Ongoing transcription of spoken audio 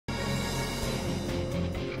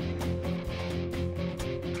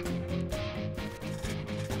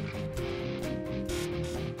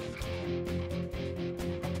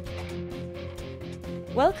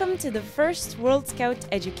Welcome to the first World Scout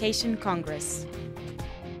Education Congress.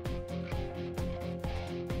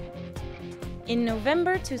 In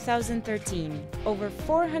November 2013, over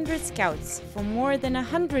 400 scouts from more than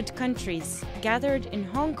 100 countries gathered in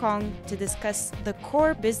Hong Kong to discuss the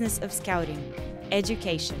core business of scouting,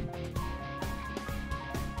 education.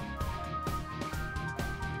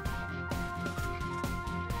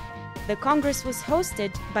 The Congress was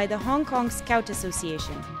hosted by the Hong Kong Scout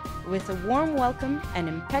Association. With a warm welcome and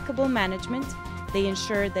impeccable management, they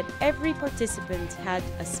ensured that every participant had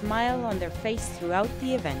a smile on their face throughout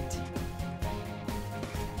the event.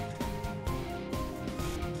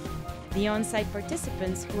 The on-site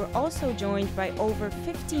participants were also joined by over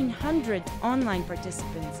 1,500 online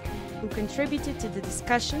participants who contributed to the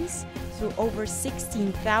discussions through over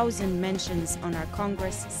 16,000 mentions on our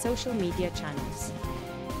Congress social media channels.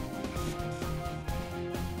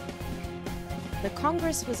 The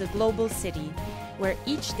Congress was a global city, where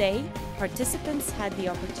each day, participants had the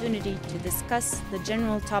opportunity to discuss the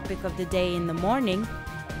general topic of the day in the morning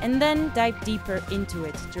and then dive deeper into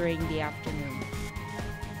it during the afternoon.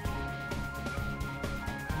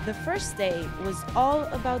 The first day was all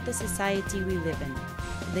about the society we live in.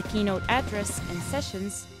 The keynote address and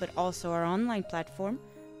sessions, but also our online platform,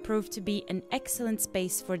 proved to be an excellent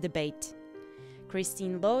space for debate.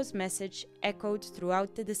 Christine Lowe's message echoed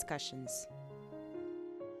throughout the discussions.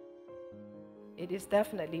 It is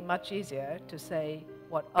definitely much easier to say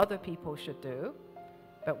what other people should do,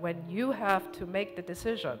 but when you have to make the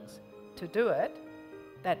decisions to do it,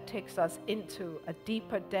 that takes us into a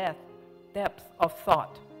deeper depth of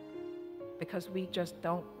thought, because we just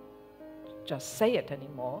don't just say it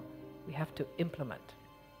anymore, we have to implement.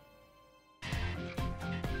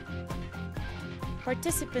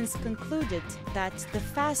 Participants concluded that the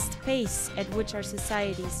fast pace at which our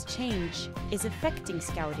societies change is affecting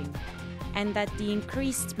scouting, and that the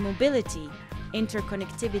increased mobility,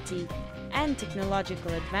 interconnectivity, and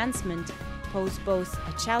technological advancement pose both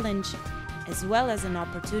a challenge as well as an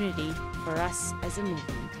opportunity for us as a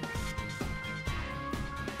movement.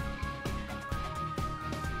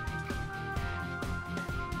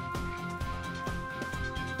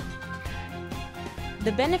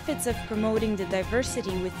 The benefits of promoting the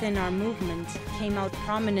diversity within our movement came out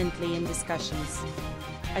prominently in discussions.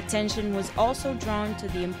 Attention was also drawn to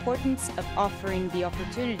the importance of offering the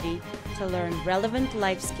opportunity to learn relevant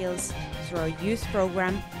life skills through our youth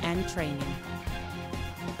program and training.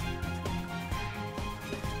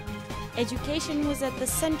 Education was at the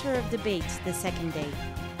center of debate the second day.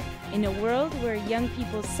 In a world where young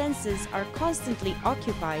people's senses are constantly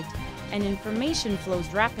occupied and information flows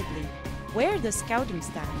rapidly, where does scouting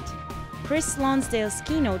stand? Chris Lonsdale's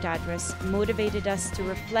keynote address motivated us to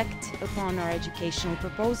reflect upon our educational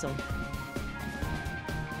proposal.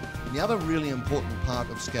 The other really important part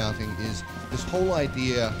of scouting is this whole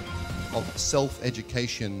idea of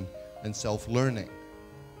self-education and self-learning.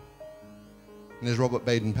 And as Robert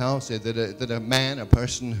Baden-Powell said, that a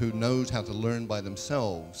person who knows how to learn by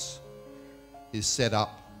themselves is set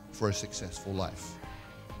up for a successful life.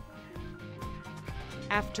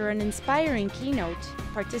 After an inspiring keynote,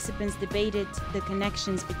 participants debated the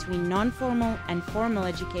connections between non-formal and formal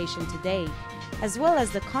education today, as well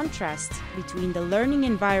as the contrast between the learning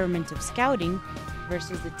environment of scouting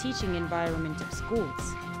versus the teaching environment of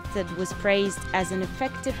schools. That was praised as an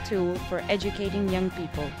effective tool for educating young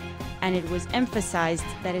people, and it was emphasized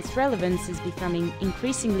that its relevance is becoming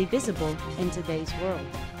increasingly visible in today's world.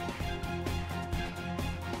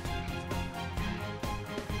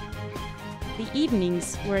 The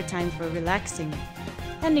evenings were a time for relaxing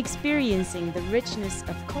and experiencing the richness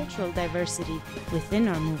of cultural diversity within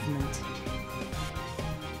our movement.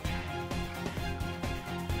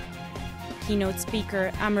 Keynote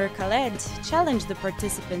speaker Amr Khaled challenged the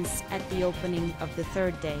participants at the opening of the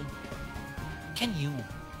third day. Can you,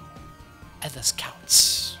 as the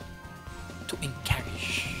scouts, to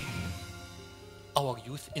encourage our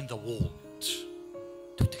youth in the world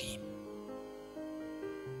to dream?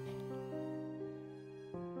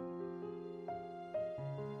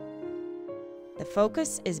 The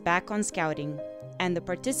focus is back on scouting, and the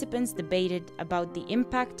participants debated about the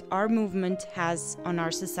impact our movement has on our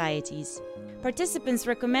societies. Participants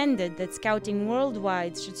recommended that scouting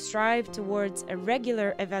worldwide should strive towards a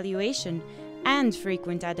regular evaluation and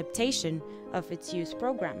frequent adaptation of its youth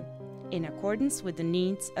program, in accordance with the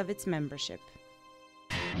needs of its membership.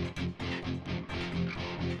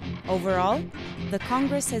 Overall, the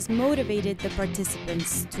Congress has motivated the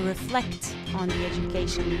participants to reflect on the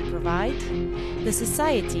education we provide, the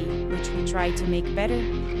society which we try to make better,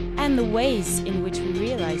 and the ways in which we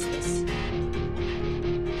realize this.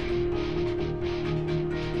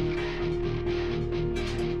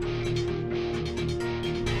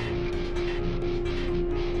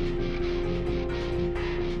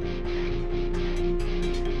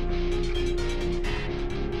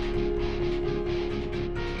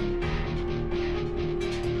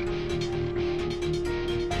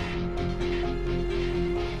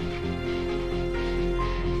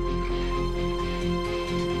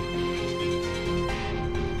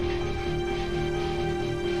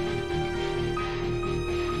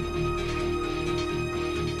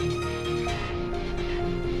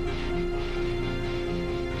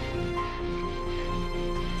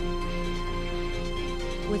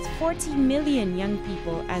 with 40 million young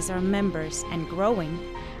people as our members and growing,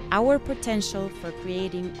 our potential for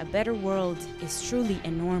creating a better world is truly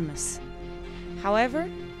enormous. However,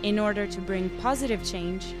 in order to bring positive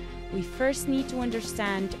change, we first need to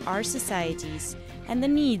understand our societies and the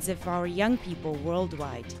needs of our young people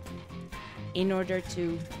worldwide. In order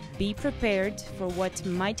to be prepared for what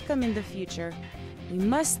might come in the future, we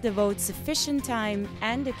must devote sufficient time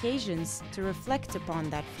and occasions to reflect upon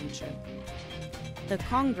that future. The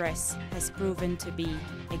Congress has proven to be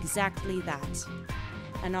exactly that,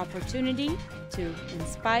 an opportunity to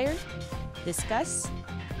inspire, discuss,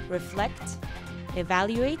 reflect,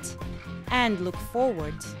 evaluate, and look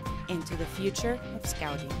forward into the future of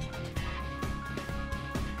Scouting.